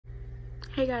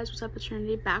Hey guys, what's up? It's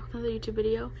Trinity, back with another YouTube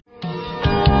video.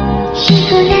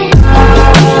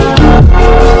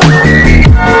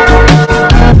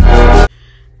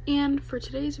 And for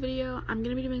today's video, I'm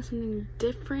gonna be doing something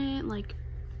different, like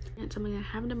something I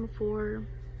haven't done before.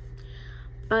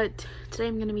 But today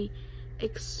I'm gonna be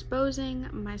exposing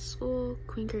my school,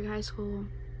 Queen Creek High School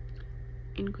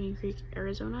in Queen Creek,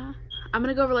 Arizona. I'm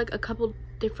gonna go over like a couple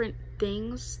different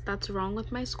things that's wrong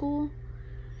with my school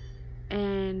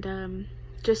and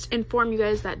just inform you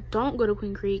guys that don't go to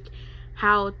Queen Creek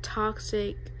how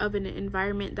toxic of an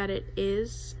environment that it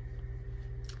is.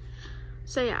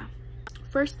 So yeah,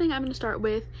 first thing I'm going to start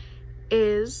with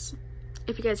is,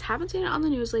 if you guys haven't seen it on the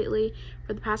news lately,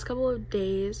 for the past couple of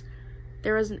days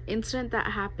there was an incident that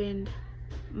happened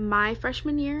my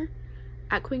freshman year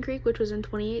at Queen Creek, which was in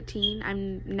 2018.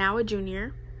 I'm now a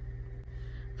junior.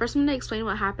 First I'm going to explain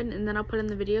what happened, and then I'll put in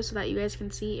the video so that you guys can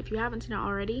see if you haven't seen it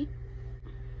already.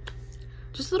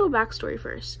 Just a little backstory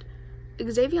first.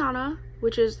 Xaviana,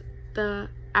 which is the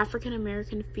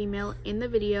African-American female in the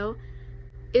video,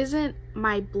 isn't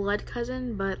my blood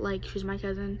cousin, but like she's my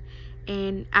cousin.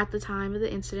 And at the time of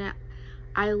the incident,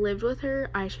 I lived with her,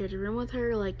 I shared a room with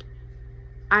her. Like,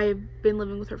 I've been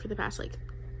living with her for the past like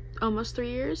almost 3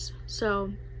 years.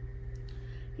 So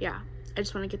yeah, I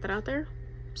just want to get that out there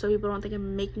so people don't think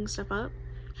I'm making stuff up.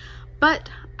 But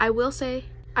I will say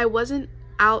I wasn't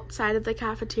outside of the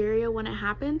cafeteria when it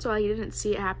happened, so I didn't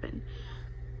see it happen,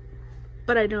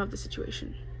 but I know of the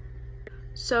situation.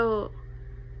 So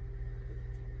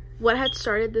what had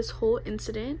started this whole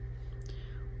incident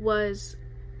was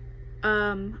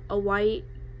a white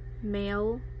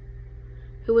male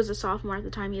who was a sophomore at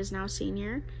the time, he is now a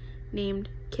senior, named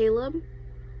Caleb,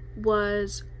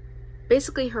 was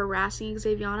basically harassing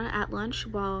Xaviana at lunch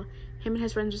while him and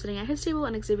his friends were sitting at his table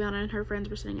and Xaviana and her friends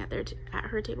were sitting at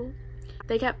her table.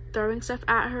 They kept throwing stuff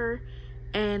at her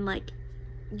and like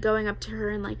going up to her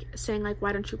and like saying like,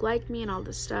 why don't you like me, and all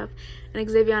this stuff. And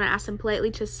Xaviana asked him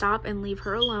politely to stop and leave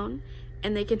her alone,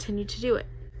 and they continued to do it.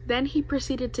 Then he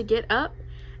proceeded to get up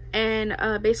and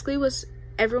basically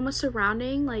everyone was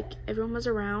surrounding, like everyone was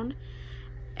around,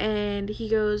 and he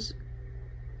goes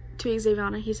to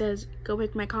Xaviana, he says, go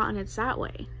pick my cotton, it's that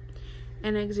way.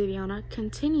 And Xaviana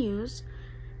continues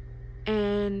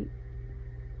and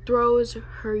throws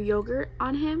her yogurt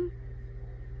on him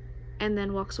and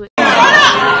then walks away.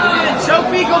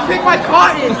 Sophie, go pick my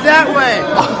cotton. It's that way.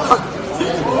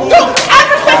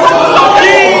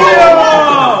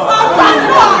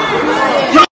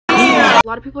 A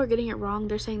lot of people are getting it wrong.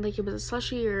 They're saying like it was a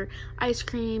slushie or ice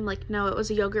cream. Like, no, it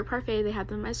was a yogurt parfait. They had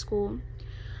them at my school.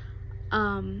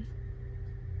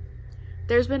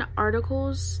 There's been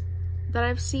articles that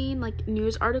I've seen, like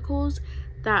news articles,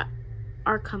 that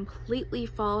are completely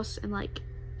false and like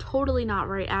totally not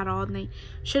right at all, and they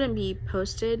shouldn't be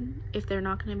posted if they're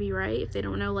not going to be right, if they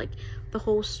don't know like the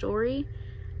whole story.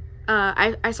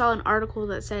 I saw an article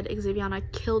that said Xaviana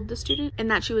killed the student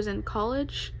and that she was in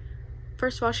college.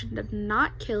 First of all, she did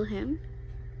not kill him,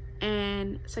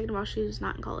 and second of all, she was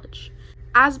not in college.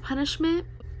 As punishment,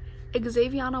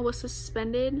 Xaviana was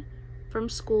suspended from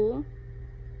school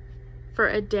for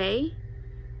a day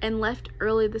and left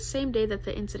early the same day that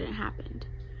the incident happened.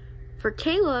 For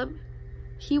Caleb,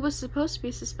 he was supposed to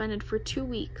be suspended for 2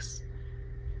 weeks,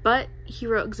 but he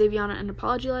wrote Xaviana an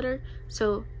apology letter,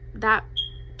 so that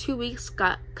 2 weeks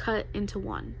got cut into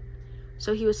 1.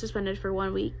 So he was suspended for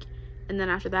 1 week, and then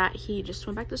after that he just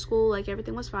went back to school like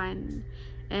everything was fine,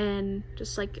 and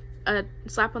just like a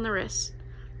slap on the wrist.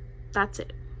 That's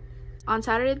it. On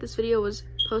Saturday, this video was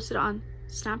posted on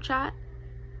Snapchat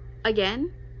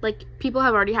again. Like, people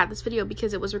have already had this video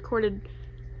because it was recorded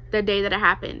the day that it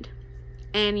happened.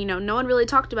 And, you know, no one really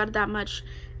talked about it that much.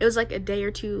 It was like a day or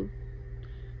two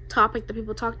topic that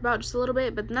people talked about just a little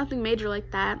bit, but nothing major like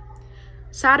that.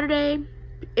 Saturday,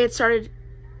 there started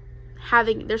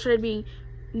being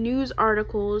news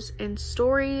articles and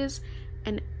stories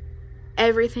and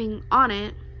everything on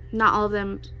it. Not all of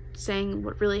them saying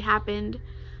what really happened,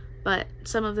 but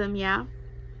some of them, yeah.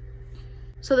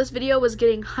 So this video was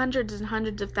getting hundreds and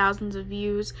hundreds of thousands of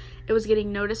views. It was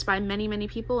getting noticed by many, many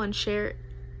people and shared,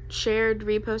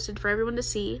 reposted for everyone to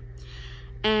see.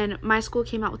 And my school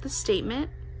came out with a statement,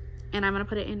 and I'm going to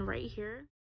put it in right here.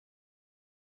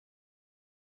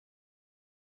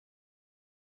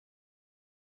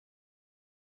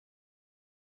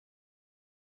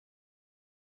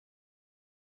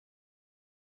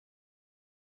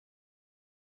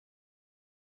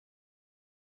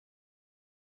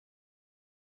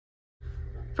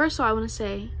 First of all, I want to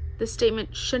say this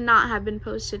statement should not have been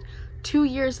posted 2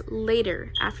 years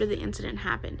later after the incident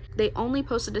happened. They only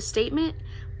posted a statement,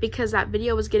 because that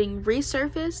video was getting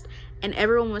resurfaced and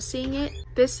everyone was seeing it.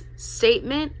 This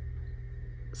statement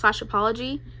 /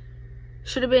 apology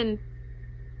should have been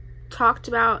talked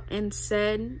about and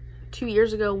said 2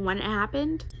 years ago when it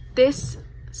happened. This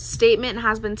statement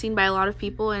has been seen by a lot of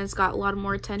people and it's got a lot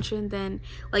more attention than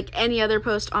like any other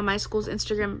post on my school's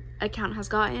Instagram account has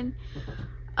gotten.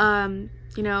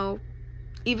 You know,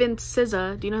 even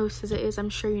SZA, do you know who SZA is? I'm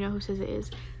sure you know who SZA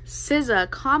is. SZA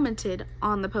commented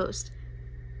on the post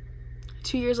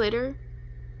 2 years later,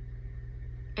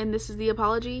 and this is the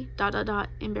apology, ...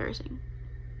 embarrassing.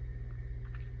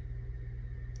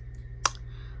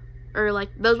 Or like,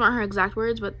 those weren't her exact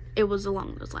words, but it was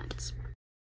along those lines.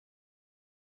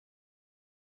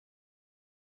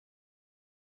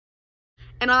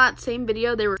 And on that same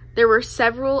video, there were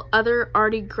several other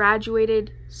already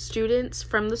graduated students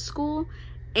from the school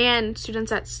and students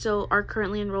that still are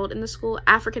currently enrolled in the school,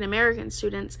 African American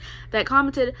students, that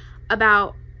commented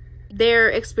about their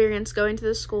experience going to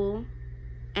the school,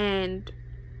 and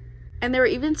there were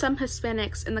even some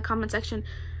Hispanics in the comment section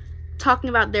talking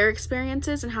about their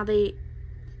experiences and how they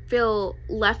feel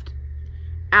left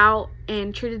out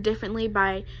and treated differently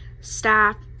by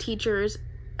staff, teachers,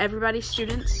 everybody,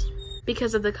 students,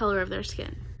 because of the color of their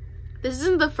skin. This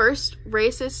isn't the first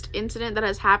racist incident that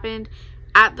has happened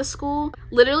at the school.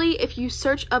 Literally, if you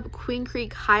search up Queen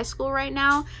Creek High School right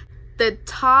now, the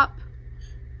top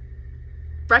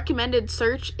recommended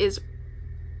search is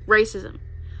racism.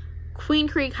 Queen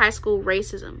Creek High School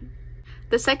racism.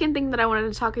 The second thing that I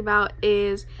wanted to talk about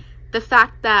is the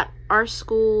fact that our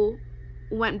school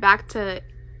went back to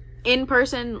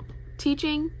in-person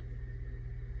teaching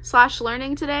 /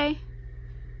 learning today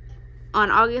on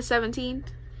August 17th.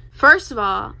 First of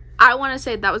all, I want to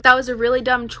say that was a really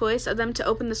dumb choice of them to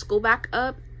open the school back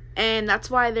up, and that's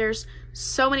why there's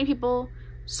so many people,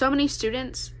 so many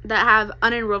students that have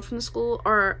unenrolled from the school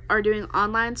or are doing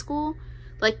online school,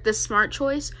 like the smart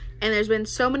choice, and there's been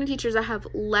so many teachers that have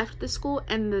left the school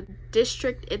and the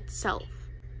district itself.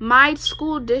 My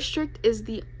school district is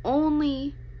the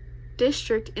only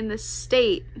district in the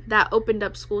state that opened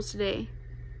up schools today.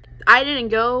 I didn't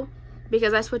go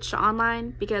because I switched to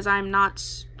online, because I'm not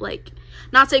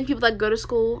saying people that go to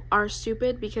school are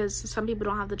stupid, because some people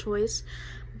don't have the choice,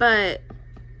 but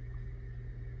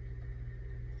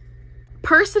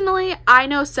personally, I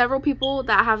know several people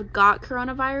that have got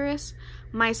coronavirus,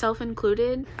 myself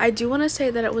included. I do want to say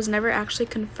that it was never actually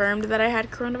confirmed that I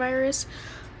had coronavirus,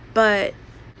 but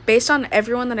based on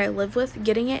everyone that I live with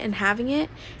getting it and having it,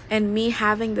 and me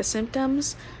having the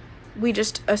symptoms, we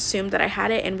just assumed that I had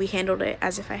it and we handled it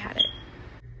as if I had it.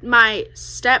 My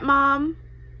stepmom,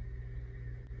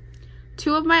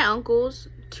 2 of my uncles,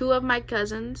 2 of my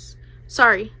cousins,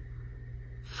 5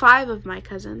 of my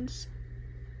cousins,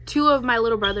 2 of my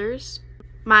little brothers,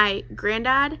 my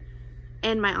granddad,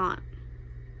 and my aunt.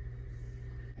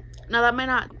 Now that might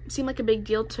not seem like a big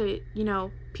deal to, you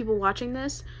know, people watching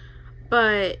this,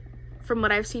 but from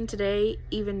what I've seen today,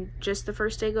 even just the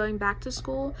first day going back to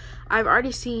school, I've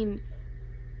already seen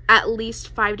at least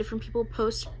 5 different people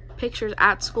post pictures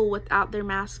at school without their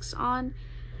masks on,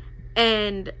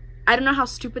 and I don't know how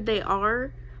stupid they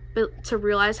are but to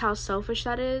realize how selfish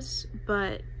that is,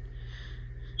 but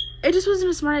it just wasn't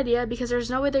a smart idea, because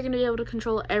there's no way they're going to be able to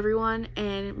control everyone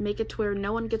and make it to where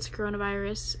no one gets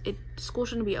coronavirus. School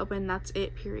shouldn't be open, that's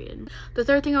it, period. The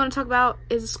third thing I want to talk about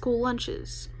is school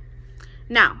lunches.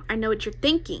 Now, I know what you're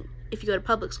thinking. If you go to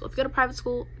public school, if you go to private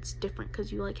school, it's different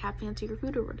because you like have fancier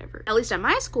food or whatever. At least at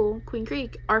my school, Queen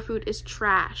Creek, our food is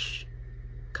trash.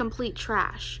 Complete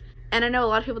trash. And I know a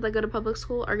lot of people that go to public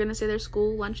school are gonna say their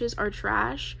school lunches are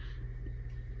trash.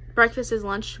 Breakfast is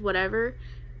lunch, whatever.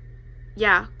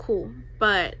 Yeah, cool.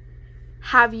 But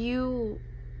have you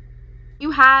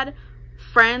had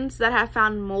friends that have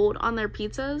found mold on their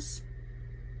pizzas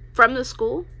from the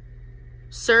school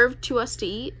served to us to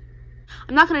eat?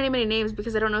 I'm not going to name any names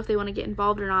because I don't know if they want to get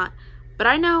involved or not, but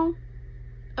I know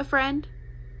a friend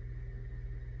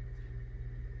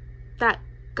that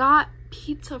got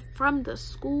pizza from the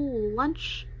school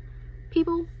lunch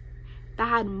people that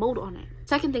had mold on it.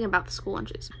 Second thing about the school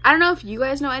lunches. I don't know if you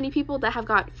guys know any people that have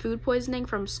got food poisoning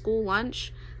from school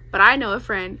lunch, but I know a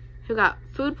friend who got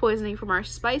food poisoning from our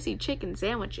spicy chicken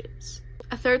sandwiches.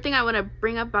 A third thing I want to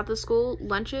bring up about the school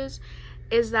lunches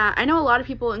is that I know a lot of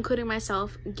people, including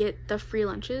myself, get the free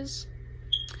lunches,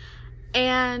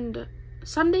 and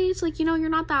some days, like, you know, you're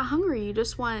not that hungry, you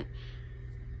just want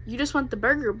the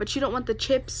burger, but you don't want the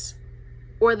chips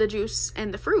or the juice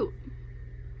and the fruit.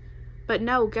 But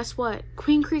no, guess what?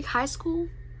 Queen Creek High School,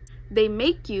 they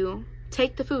make you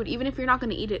take the food even if you're not going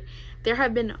to eat it. There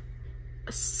have been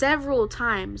several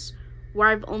times where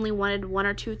I've only wanted 1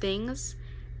 or 2 things,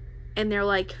 and they're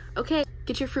like, okay,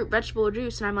 get your fruit vegetable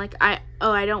juice, and I'm like, I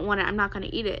don't want it, I'm not gonna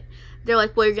eat it. They're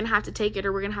like, well, you're gonna have to take it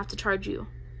or we're gonna have to charge you.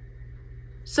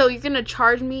 So you're gonna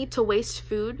charge me to waste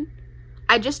food?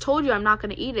 I just told you I'm not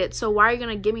gonna eat it, so why are you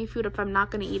gonna give me food if I'm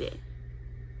not gonna eat it?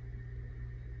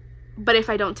 But if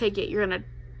I don't take it, you're gonna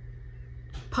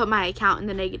put my account in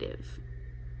the negative.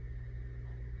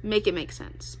 Make it make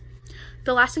sense.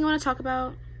 The last thing I want to talk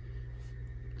about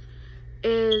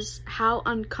is how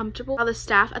uncomfortable how the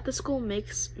staff at the school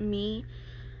makes me,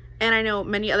 and I know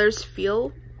many others,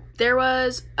 feel. There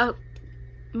was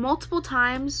multiple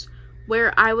times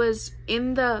where I was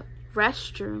in the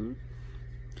restroom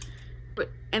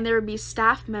and there would be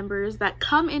staff members that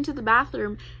come into the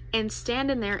bathroom and stand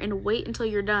in there and wait until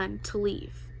you're done to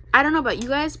leave. I don't know about you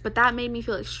guys, but that made me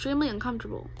feel extremely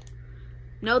uncomfortable.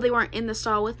 No, they weren't in the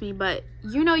stall with me, but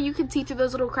you know you can see through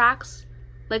those little cracks.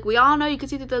 Like, we all know you can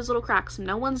see through those little cracks.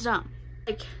 No one's dumb.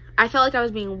 Like, I felt like I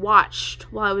was being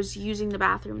watched while I was using the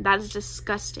bathroom. That is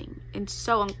disgusting and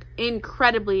so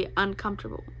incredibly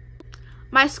uncomfortable.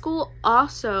 My school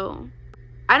also,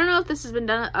 I don't know if this has been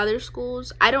done at other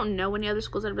schools. I don't know any other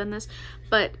schools that have done this,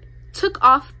 but took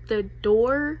off the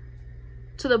door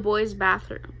to the boys'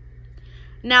 bathroom.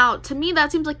 Now, to me,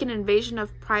 that seems like an invasion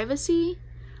of privacy,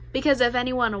 because if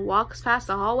anyone walks past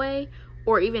the hallway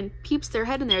or even peeps their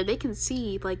head in there, they can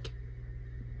see, like,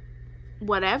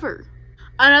 whatever.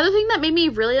 Another thing that made me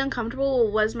really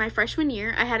uncomfortable was my freshman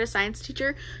year. I had a science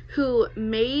teacher who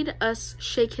made us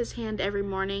shake his hand every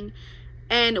morning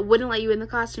and wouldn't let you in the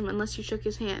classroom unless you shook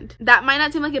his hand. That might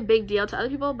not seem like a big deal to other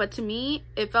people, but to me,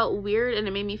 it felt weird and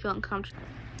it made me feel uncomfortable.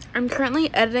 I'm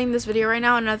currently editing this video right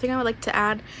now. Another thing I would like to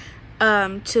add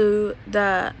about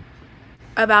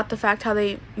the fact how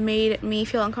they made me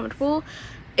feel uncomfortable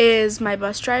is my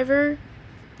bus driver.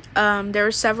 There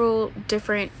were several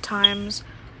different times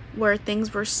where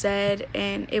things were said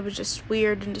and it was just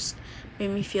weird and just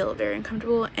made me feel very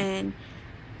uncomfortable, and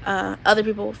other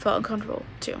people felt uncomfortable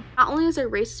too. Not only is there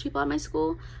racist people at my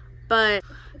school, but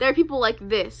there are people like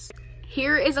this.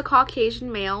 Here is a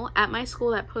Caucasian male at my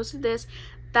school that posted this,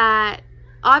 that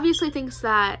obviously thinks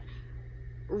that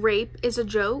rape is a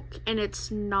joke, and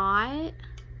it's not.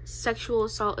 Sexual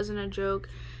assault isn't a joke.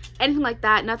 Anything like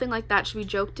that, nothing like that should be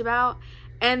joked about.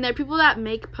 And there are people that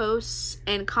make posts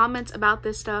and comments about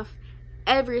this stuff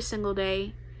every single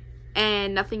day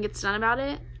and nothing gets done about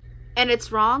it. And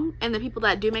it's wrong, and the people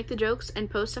that do make the jokes and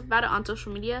post stuff about it on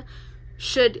social media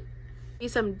should be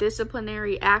some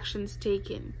disciplinary actions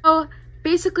taken. So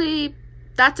basically,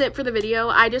 that's it for the video.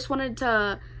 I just wanted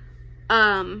to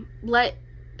let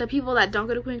the people that don't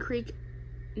go to Queen Creek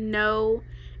know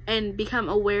and become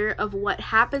aware of what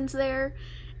happens there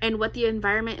and what the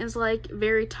environment is like.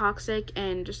 Very toxic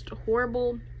and just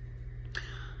horrible.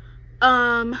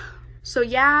 So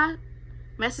yeah,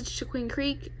 message to Queen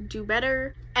Creek, do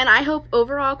better. And I hope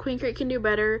overall Queen Creek can do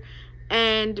better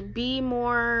and be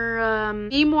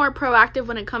more proactive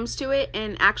when it comes to it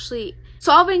and actually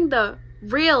solving the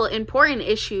real important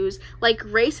issues like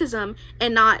racism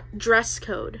and not dress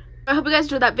code. I hope you guys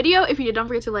enjoyed that video. If you did, don't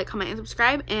forget to like, comment, and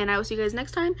subscribe, and I will see you guys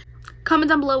next time. Comment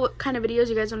down below what kind of videos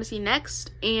you guys want to see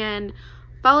next, and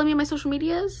follow me on my social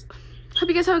medias. Hope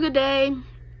you guys have a good day.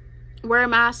 Wear a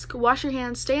mask, wash your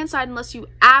hands, stay inside unless you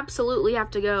absolutely have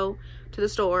to go to the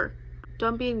store.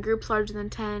 Don't be in groups larger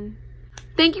than 10.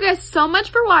 Thank you guys so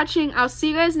much for watching. I'll see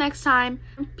you guys next time.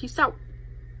 Peace out.